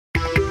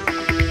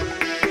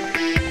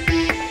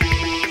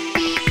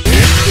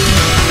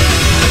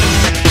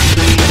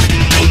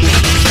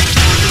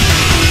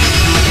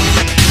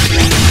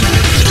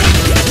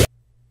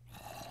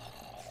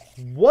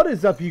What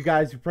is up, you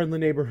guys? Your friendly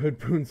neighborhood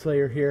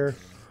Boonslayer here.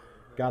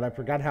 God, I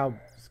forgot how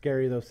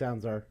scary those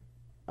sounds are.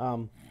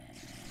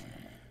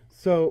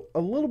 So a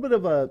little bit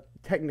of a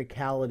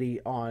technicality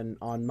on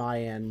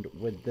my end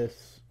with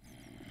this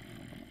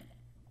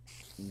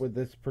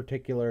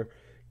particular.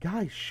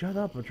 Guys, shut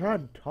up! I'm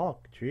trying to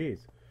talk.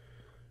 Jeez.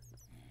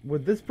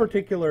 With this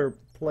particular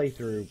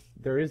playthrough,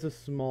 there is a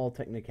small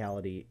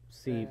technicality.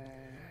 See, if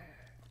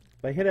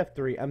I hit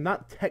F3, I'm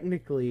not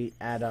technically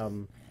at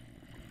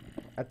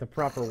the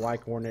proper Y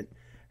coordinate.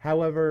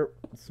 However,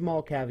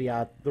 small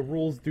caveat, the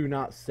rules do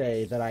not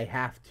say that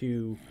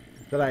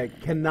I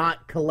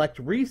cannot collect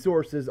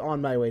resources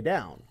on my way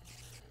down.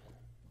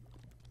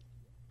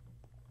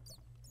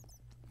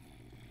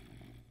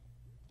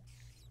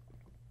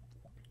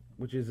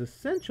 Which is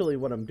essentially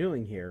what I'm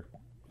doing here.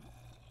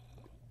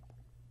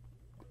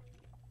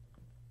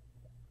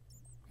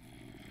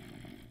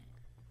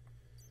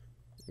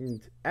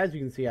 And as you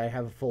can see, I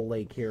have a full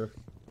lake here.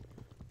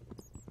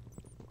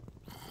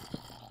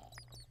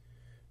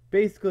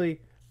 Basically,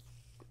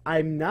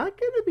 I'm not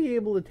going to be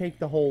able to take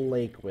the whole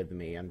lake with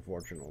me,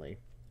 unfortunately.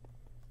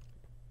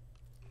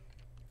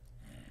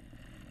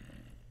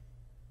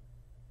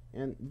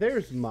 And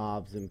there's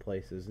mobs in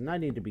places, and I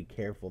need to be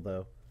careful,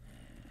 though.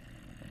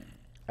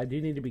 I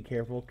do need to be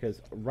careful,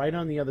 because right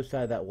on the other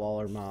side of that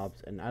wall are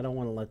mobs, and I don't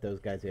want to let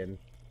those guys in.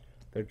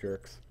 They're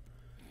jerks.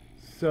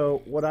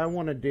 So, what I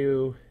want to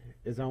do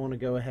is I want to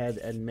go ahead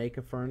and make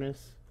a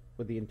furnace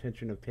with the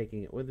intention of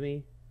taking it with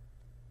me.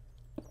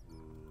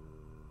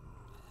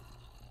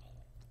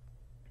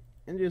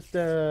 And just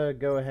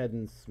go ahead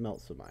and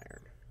smelt some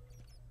iron.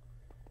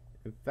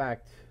 In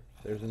fact,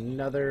 there's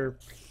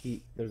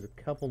there's a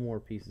couple more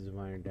pieces of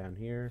iron down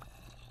here.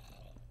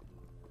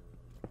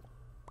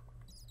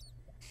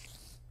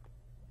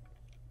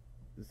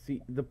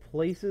 See, the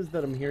places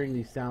that I'm hearing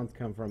these sounds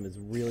come from is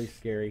really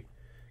scary.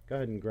 Go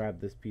ahead and grab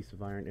this piece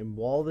of iron. And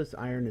while this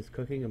iron is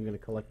cooking, I'm going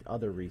to collect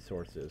other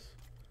resources.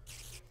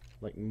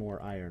 Like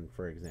more iron,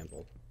 for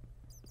example.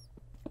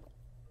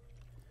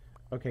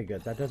 Okay,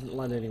 good. That doesn't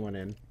let anyone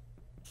in.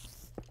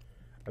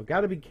 I've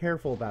got to be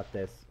careful about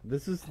this.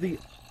 This is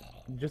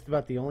just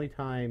about the only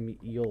time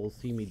you'll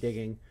see me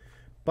digging.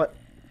 But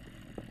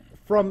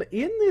from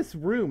in this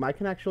room, I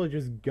can actually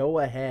just go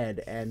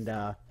ahead and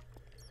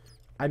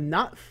I'm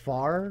not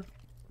far.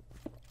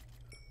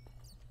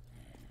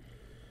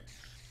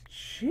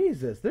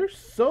 Jesus, there's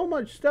so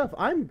much stuff.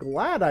 I'm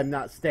glad I'm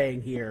not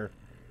staying here.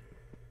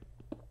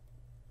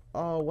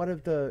 Oh, what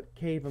if the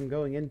cave I'm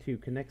going into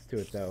connects to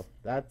it, though?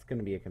 That's going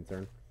to be a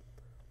concern.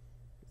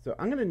 So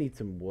I'm going to need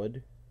some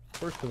wood.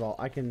 First of all,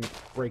 I can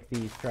break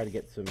these, try to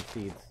get some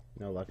seeds.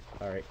 No luck.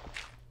 Alright.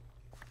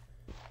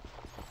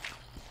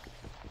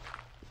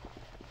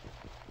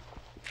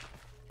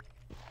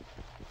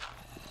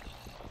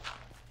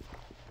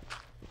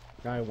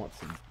 Now I want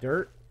some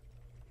dirt.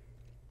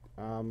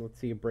 Let's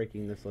see if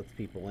breaking this lets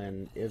people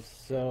in. If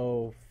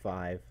so,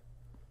 5.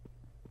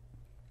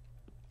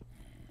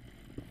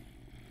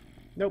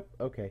 Nope,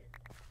 okay.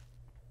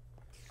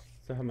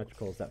 So how much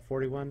coal is that?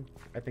 41?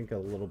 I think a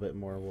little bit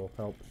more will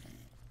help.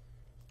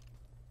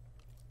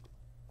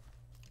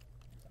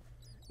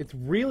 It's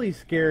really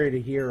scary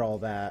to hear all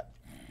that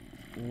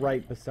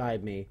right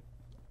beside me.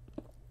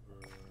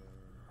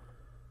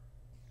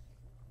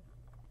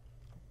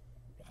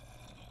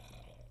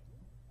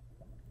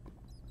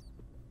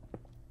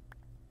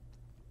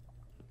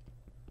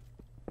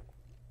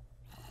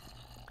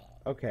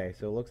 Okay,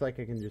 so it looks like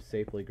I can just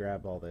safely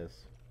grab all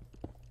this.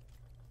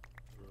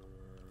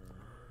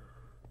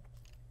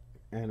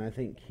 And I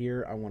think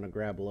here I want to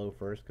grab low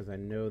first because I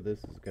know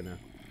this is gonna...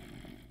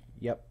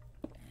 Yep.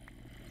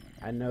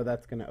 I know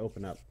that's gonna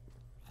open up.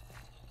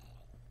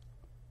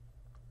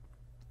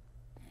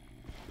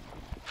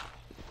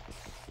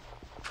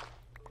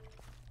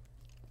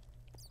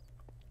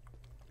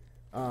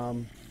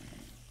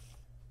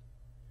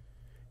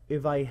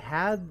 If I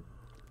had...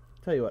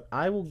 Tell you what,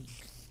 I will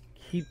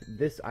keep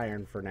this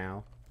iron for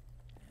now.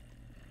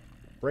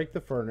 Break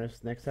the furnace.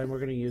 Next time we're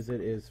gonna use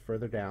it is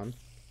further down.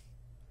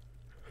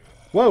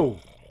 Whoa!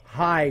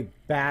 Hi,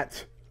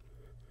 bat!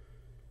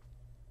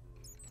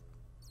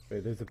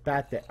 Wait, there's a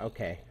bat there.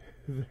 Okay.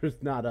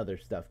 There's not other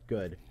stuff.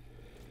 Good.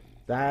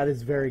 That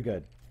is very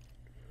good.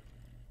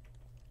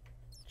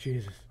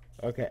 Jesus.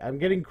 Okay, I'm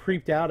getting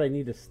creeped out. I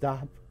need to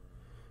stop.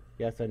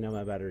 Yes, I know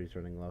my battery's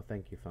running low.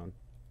 Thank you, phone.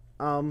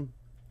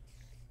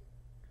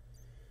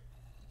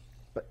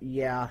 But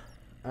yeah,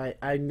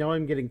 I know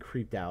I'm getting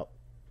creeped out.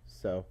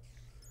 So,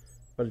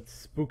 but it's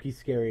spooky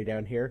scary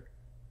down here.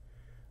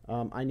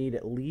 I need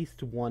at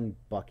least 1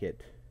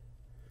 bucket.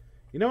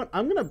 You know what?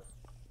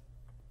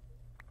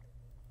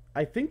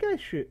 I think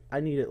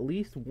I need at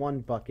least 1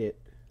 bucket.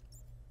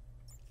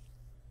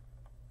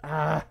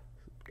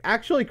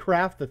 Actually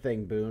craft the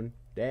thing, Boone.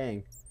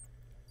 Dang.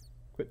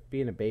 Quit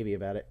being a baby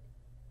about it.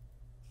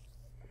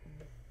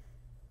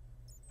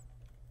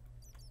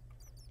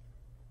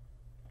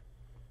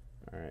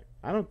 Alright.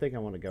 I don't think I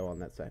want to go on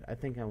that side. I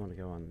think I want to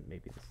go on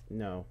maybe this.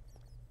 No.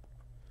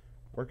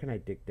 Where can I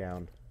dig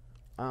down?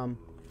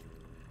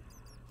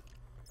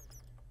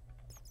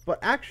 But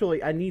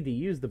actually, I need to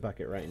use the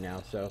bucket right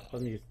now, so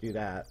let me just do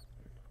that.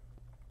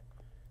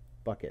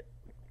 Bucket.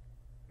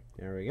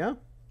 There we go.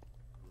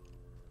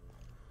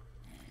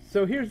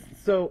 So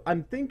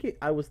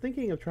I was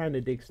thinking of trying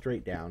to dig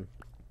straight down.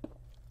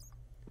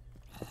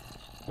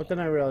 But then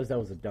I realized that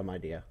was a dumb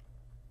idea.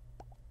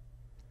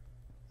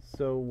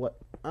 So what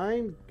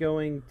I'm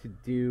going to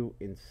do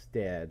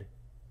instead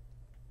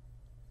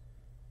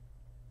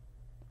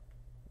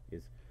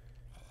is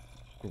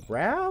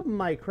grab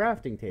my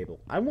crafting table.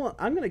 I'm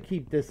gonna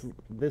keep this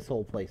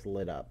whole place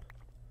lit up.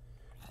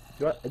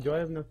 Do I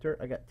have enough dirt?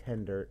 I got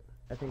 10 dirt.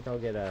 I think I'll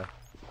get a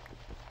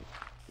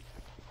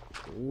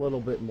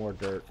little bit more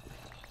dirt.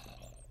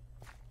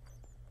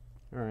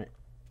 Alright.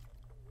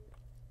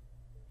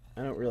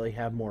 I don't really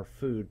have more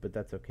food, but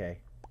that's okay.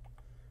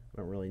 I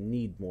don't really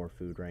need more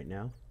food right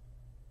now.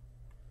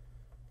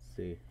 Let's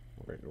see.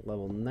 We're at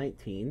level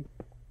 19.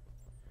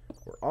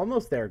 We're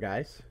almost there,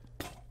 guys.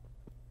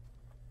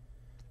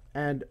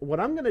 And what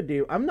I'm going to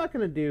do, I'm not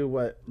going to do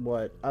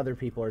what other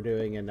people are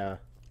doing and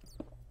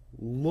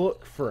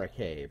look for a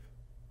cave.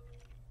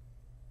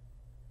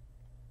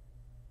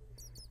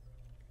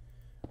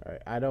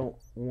 Alright, I don't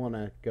want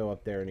to go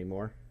up there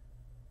anymore.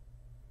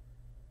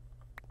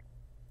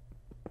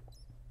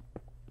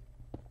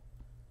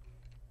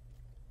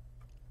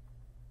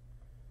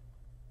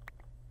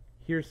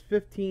 Here's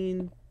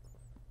 15.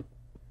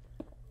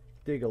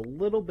 Dig a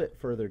little bit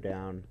further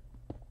down.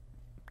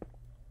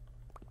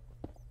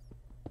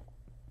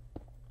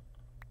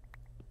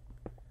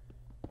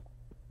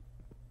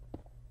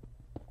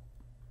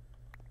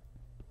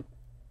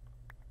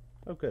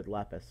 Oh good,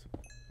 lapis.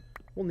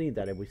 We'll need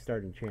that if we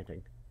start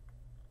enchanting.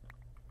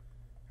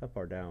 How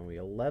far down are we?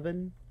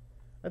 11?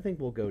 I think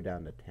we'll go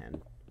down to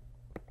 10.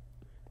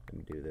 Let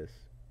me do this.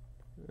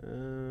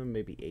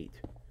 Maybe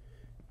 8.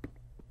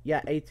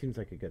 Yeah, 8 seems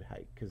like a good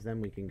height, because then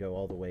we can go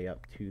all the way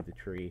up to the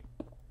tree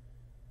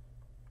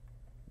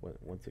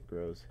once it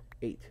grows.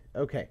 8.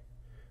 Okay.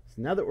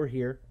 So now that we're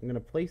here, I'm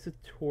going to place a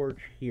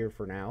torch here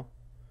for now.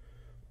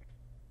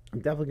 I'm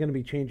definitely going to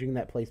be changing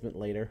that placement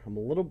later.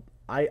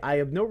 I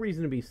have no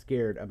reason to be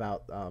scared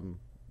about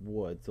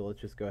wood, so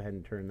let's just go ahead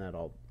and turn that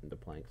all into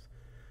planks.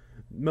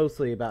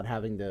 Mostly about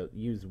having to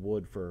use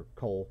wood for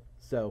coal.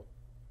 So,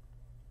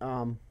 what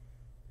I'm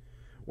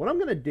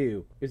going to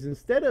do is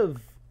instead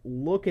of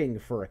looking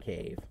for a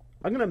cave,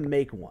 I'm going to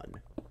make one.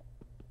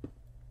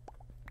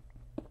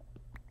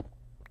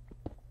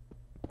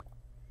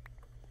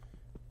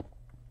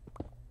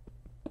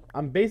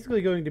 I'm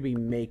basically going to be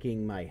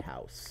making my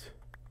house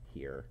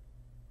here.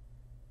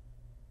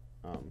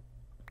 I'm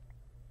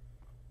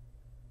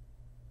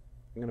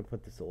going to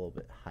put this a little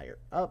bit higher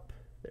up.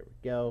 There we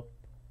go.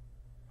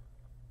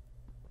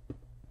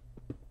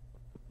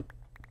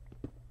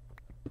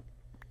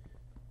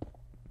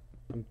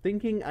 I'm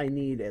thinking I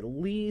need at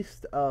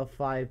least a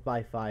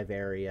 5x5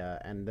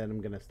 area, and then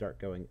I'm going to start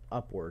going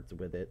upwards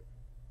with it.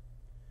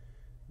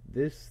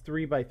 This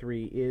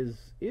 3x3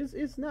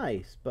 is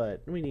nice,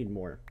 but we need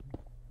more.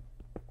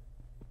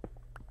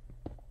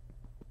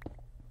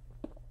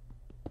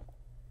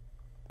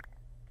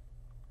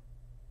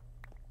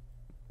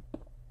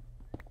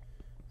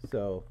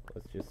 So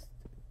let's just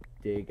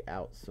dig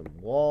out some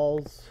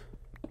walls.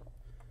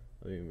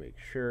 Let me make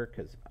sure,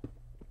 because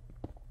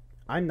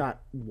I'm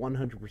not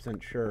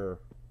 100% sure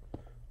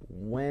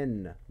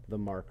when the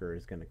marker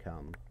is going to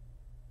come.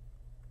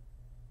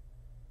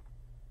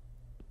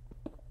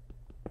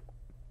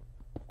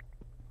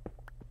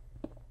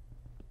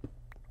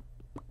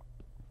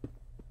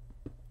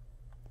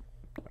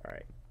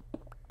 Alright.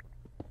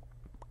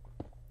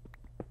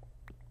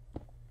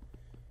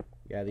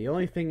 Yeah, the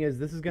only thing is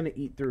this is going to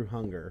eat through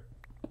hunger.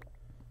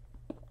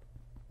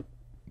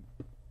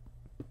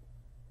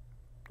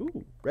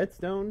 Ooh,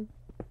 redstone.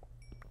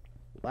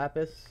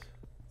 Lapis.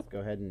 Let's go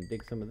ahead and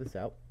dig some of this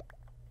out.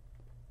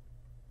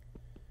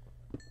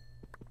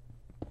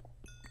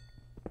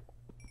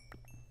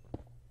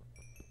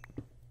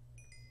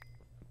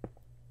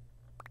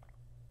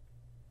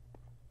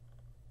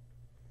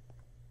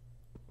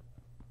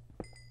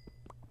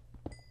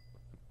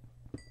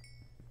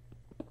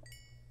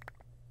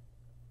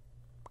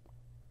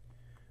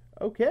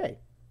 Okay.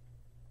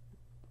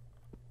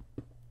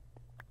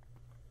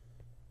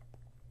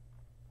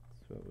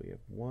 So we have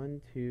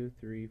 1, 2,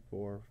 3,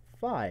 4,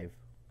 5.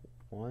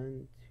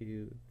 1,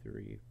 2,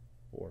 3,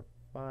 4,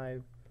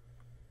 5.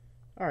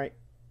 All right.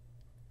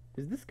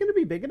 Is this going to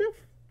be big enough?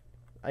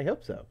 I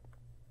hope so.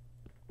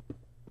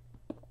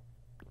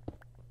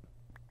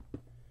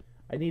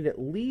 I need at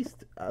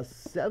least a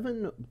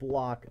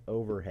 7-block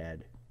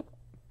overhead.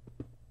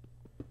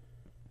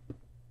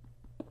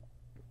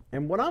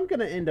 And what I'm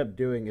going to end up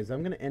doing is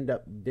I'm going to end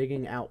up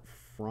digging out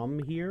from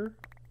here.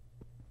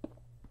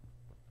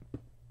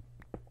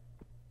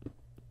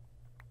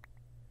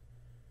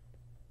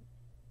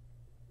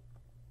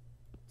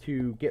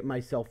 To get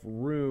myself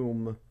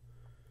room.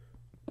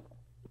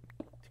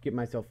 To get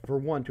myself, for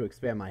one, to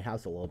expand my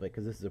house a little bit,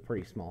 because this is a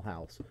pretty small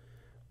house.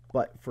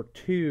 But for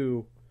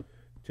two,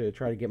 to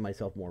try to get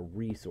myself more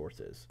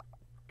resources.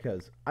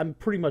 because I'm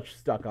pretty much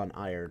stuck on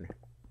iron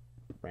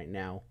right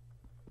now.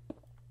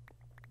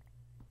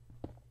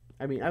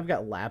 I mean, I've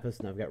got lapis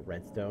and I've got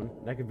redstone,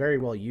 and I could very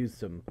well use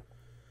some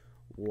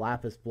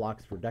lapis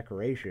blocks for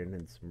decoration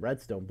and some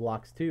redstone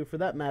blocks too. For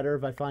that matter,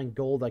 if I find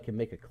gold, I can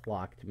make a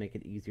clock to make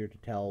it easier to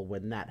tell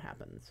when that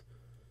happens.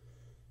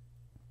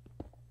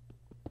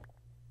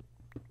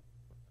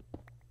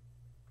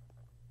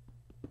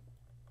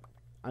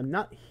 I'm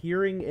not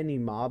hearing any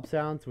mob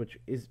sounds, which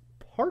is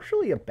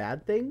partially a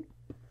bad thing,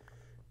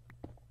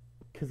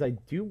 because I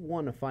do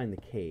want to find the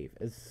cave.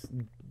 As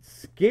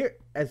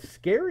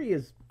scary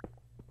as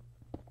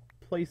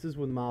places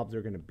with mobs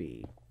are going to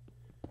be.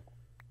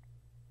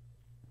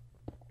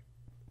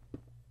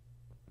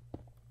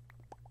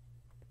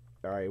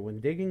 Alright,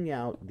 when digging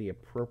out the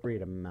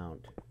appropriate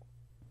amount,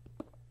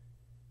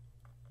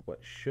 what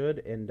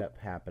should end up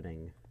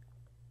happening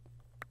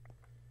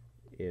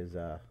is,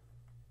 let's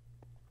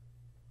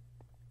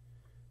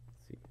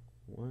see,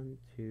 1,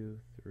 2,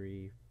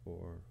 3,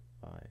 4,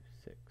 5,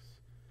 6.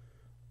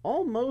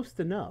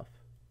 Almost enough.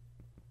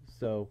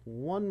 So,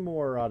 one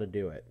more ought to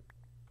do it.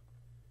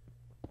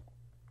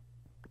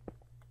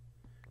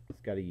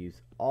 Just got to use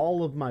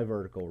all of my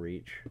vertical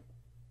reach.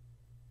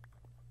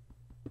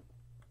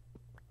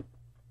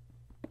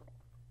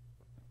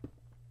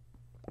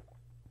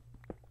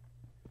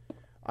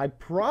 I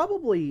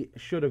probably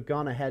should have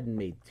gone ahead and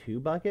made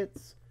 2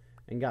 buckets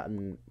and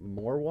gotten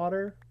more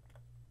water.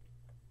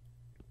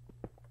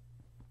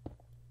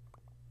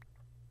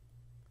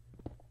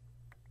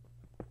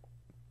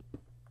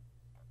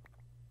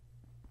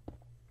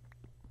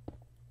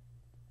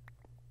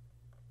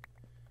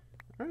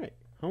 Alright,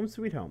 home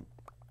sweet home.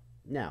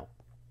 Now,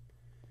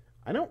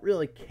 I don't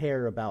really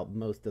care about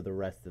most of the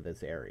rest of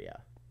this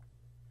area.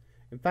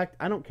 In fact,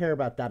 I don't care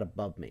about that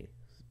above me.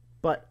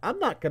 But I'm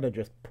not going to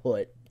just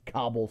put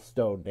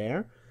cobblestone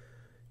there,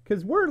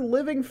 because we're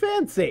living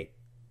fancy.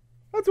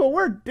 That's what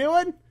we're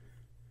doing.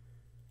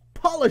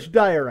 Polished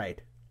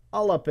diorite,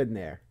 all up in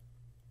there.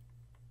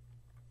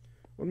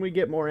 When we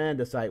get more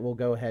andesite, we'll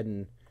go ahead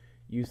and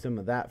use some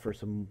of that for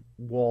some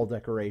wall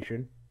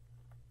decoration.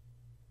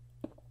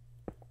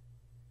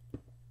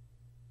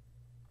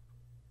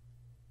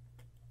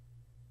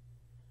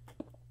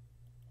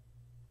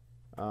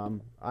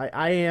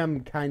 I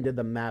am kind of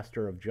the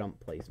master of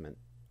jump placement.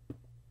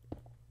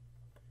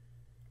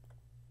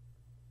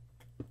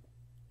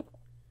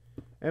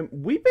 And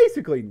we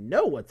basically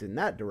know what's in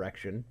that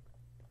direction.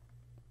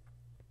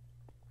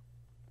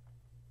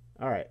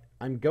 Alright,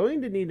 I'm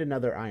going to need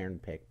another iron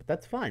pick, but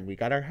that's fine. We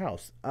got our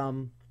house.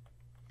 But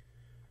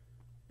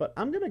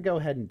I'm going to go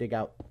ahead and dig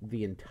out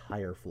the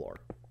entire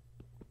floor.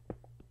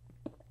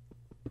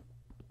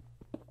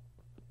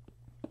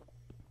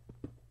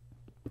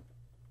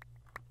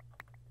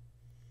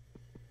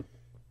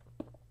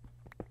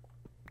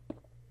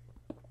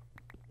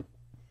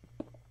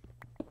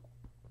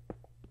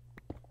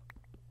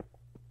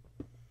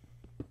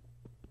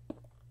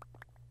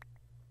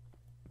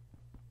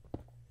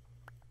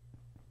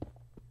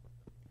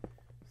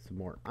 Some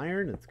more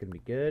iron, it's going to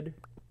be good.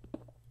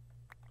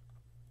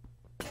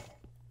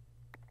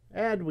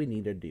 And we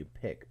need a new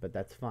pick, but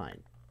that's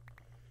fine.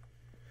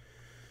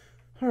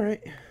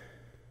 Alright.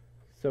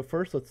 So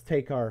first, let's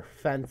take our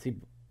fancy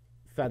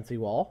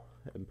wall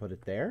and put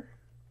it there.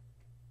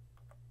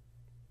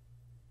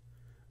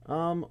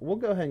 We'll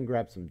go ahead and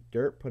grab some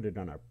dirt, put it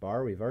on our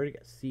bar. We've already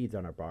got seeds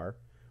on our bar.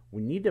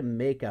 We need to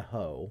make a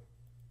hoe.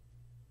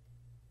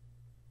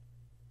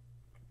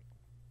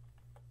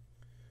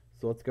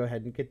 So let's go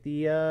ahead and get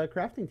the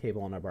crafting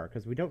table on our bar,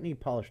 because we don't need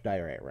polished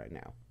diorite right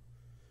now.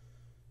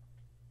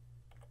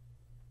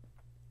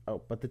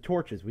 Oh, but the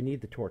torches. We need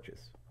the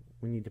torches.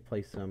 We need to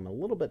place them a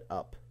little bit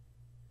up.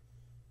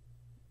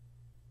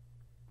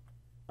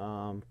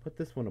 Put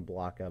this one a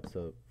block up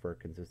so for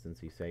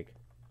consistency's sake.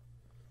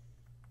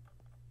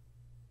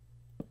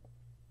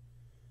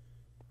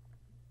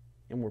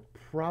 And we're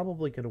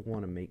probably going to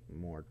want to make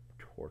more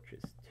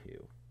torches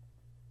too.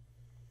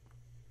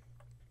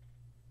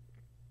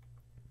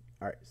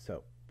 Alright,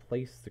 so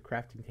place the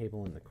crafting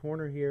table in the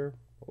corner here.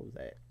 What was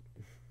that?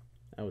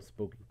 That was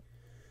spooky.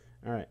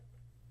 Alright.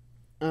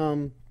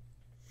 So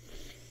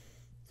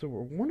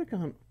what we're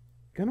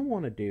gonna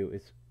want to do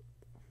is...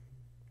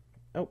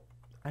 Oh,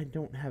 I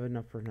don't have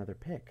enough for another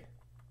pick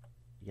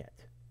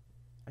yet.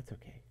 That's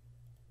okay.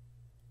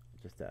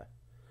 Just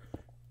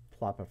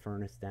plop a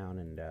furnace down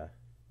and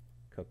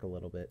cook a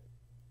little bit.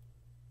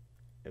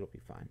 It'll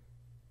be fine.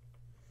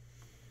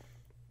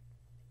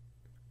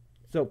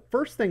 So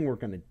first thing we're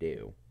going to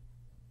do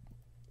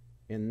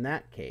in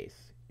that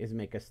case is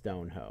make a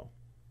stone hoe.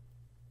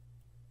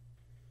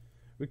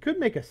 We could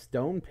make a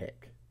stone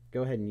pick.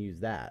 Go ahead and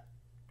use that.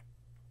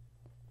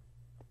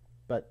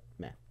 But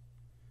meh.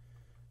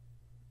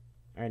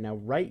 Alright, now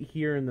right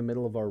here in the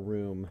middle of our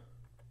room,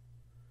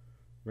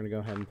 we're going to go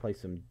ahead and place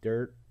some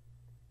dirt.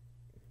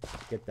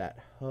 Get that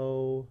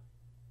hoe.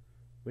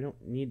 We don't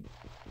need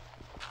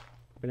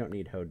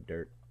hoed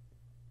dirt.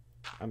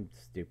 I'm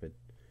stupid.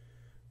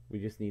 We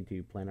just need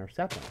to plant our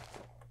sapling.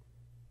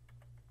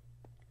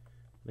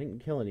 We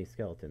didn't kill any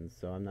skeletons,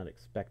 so I'm not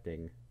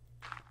expecting...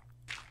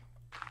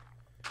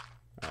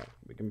 Alright,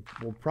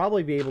 we'll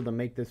probably be able to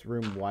make this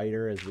room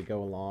wider as we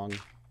go along.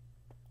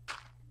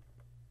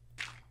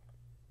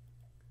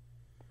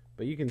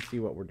 But you can see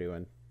what we're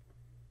doing.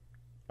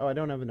 Oh, I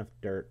don't have enough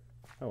dirt.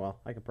 Oh well,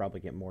 I could probably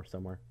get more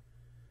somewhere.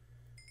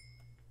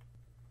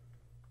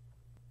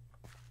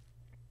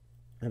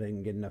 I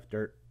didn't get enough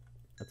dirt.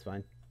 That's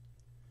fine.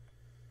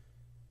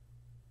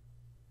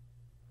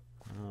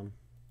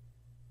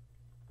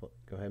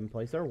 Go ahead and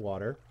place our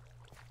water.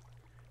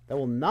 That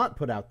will not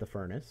put out the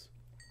furnace.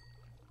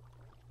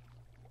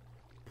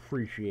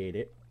 Appreciate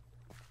it.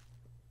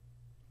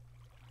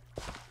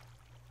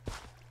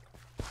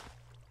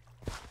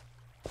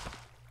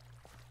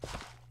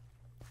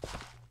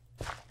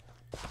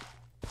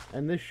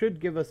 And this should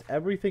give us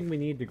everything we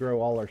need to grow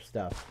all our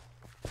stuff.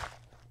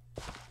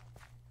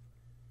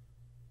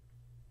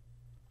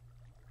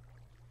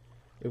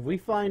 If we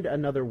find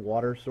another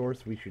water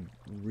source, we should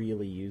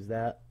really use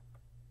that.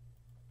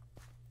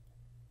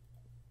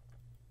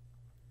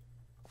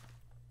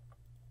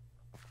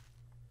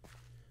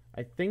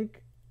 I think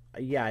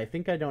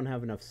I don't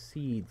have enough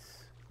seeds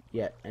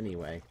yet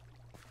anyway.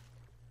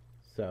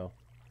 So.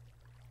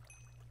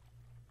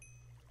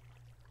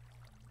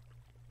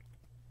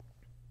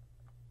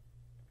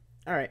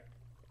 Alright.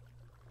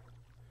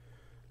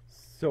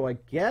 So I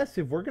guess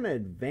if we're going to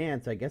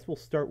advance, I guess we'll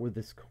start with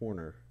this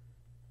corner.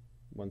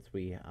 Once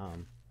we,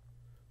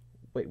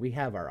 wait, we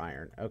have our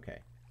iron. Okay.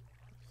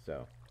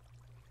 So.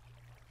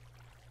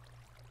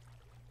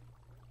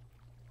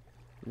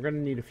 We're going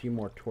to need a few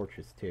more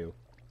torches too.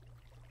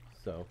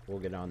 So we'll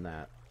get on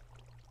that.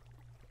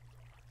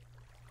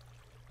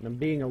 And I'm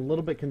being a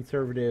little bit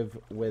conservative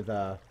with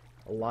a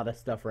lot of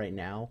stuff right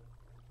now.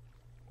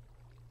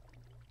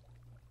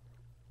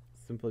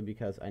 Simply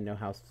because I know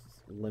how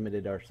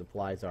limited our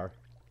supplies are.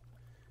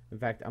 In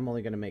fact, I'm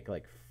only going to make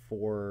like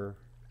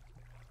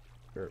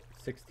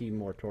 16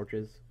 more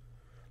torches.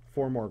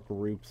 4 more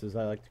groups, as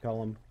I like to call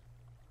them.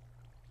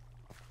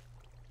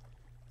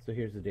 So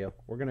here's the deal.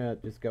 We're going to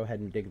just go ahead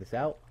and dig this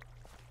out.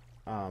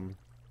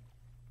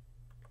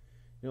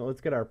 You know,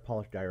 let's get our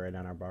polished diorite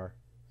on our bar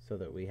so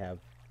that we have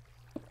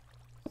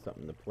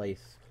something to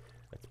place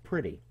that's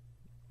pretty.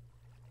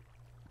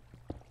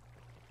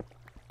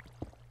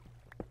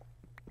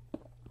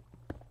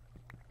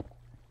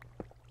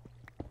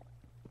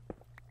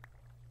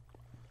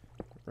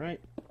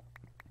 Right.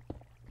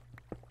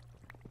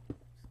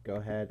 Just go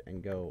ahead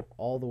and go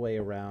all the way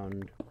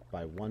around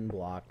by 1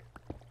 block.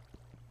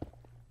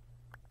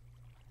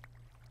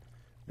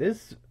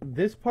 This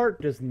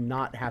part does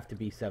not have to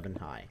be 7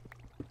 high.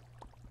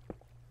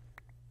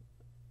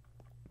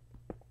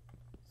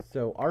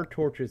 So our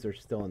torches are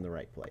still in the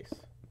right place.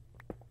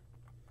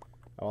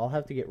 Oh, I'll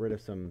have to get rid of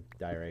some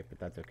diorite, but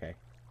that's okay.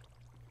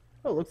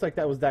 Oh, looks like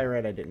that was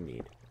diorite I didn't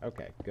need.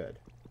 Okay, good.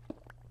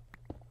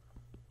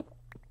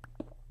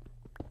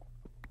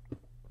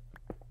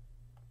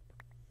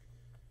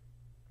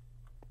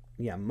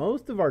 Yeah,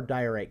 most of our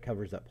diorite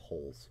covers up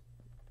holes.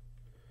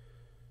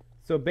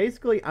 So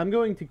basically, I'm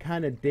going to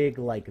kind of dig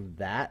like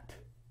that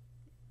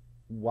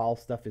while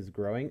stuff is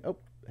growing. Oh,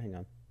 hang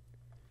on.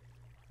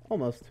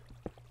 Almost.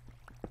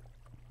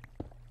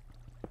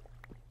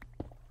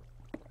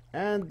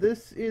 And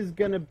this is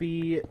going to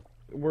be...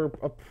 We're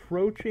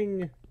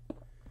approaching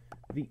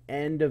the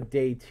end of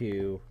day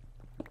 2.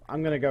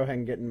 I'm going to go ahead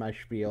and get in my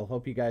spiel.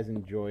 Hope you guys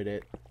enjoyed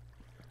it.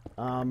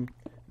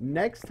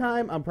 Next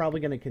time, I'm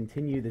probably going to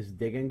continue this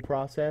digging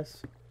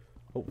process.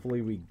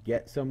 Hopefully we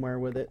get somewhere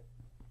with it.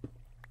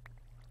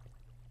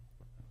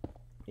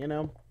 You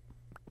know,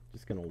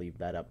 just going to leave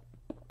that up.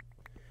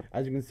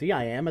 As you can see,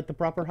 I am at the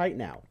proper height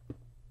now.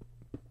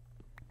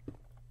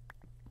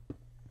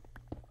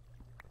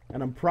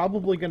 And I'm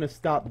probably going to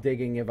stop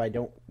digging if I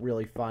don't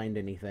really find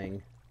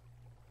anything.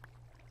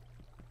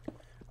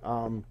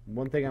 One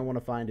thing I want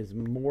to find is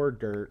more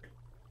dirt.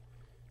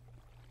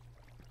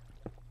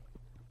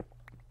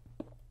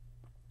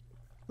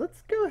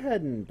 Let's go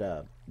ahead and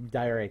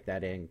diorite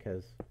that in,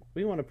 because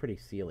we want a pretty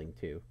ceiling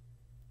too.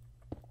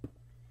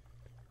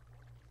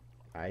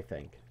 I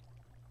think.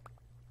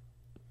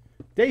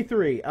 Day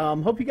 3.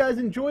 Hope you guys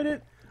enjoyed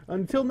it.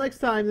 Until next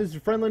time, this is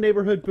your friendly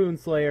neighborhood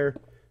Boonslayer,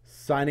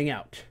 signing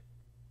out.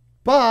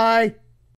 Bye!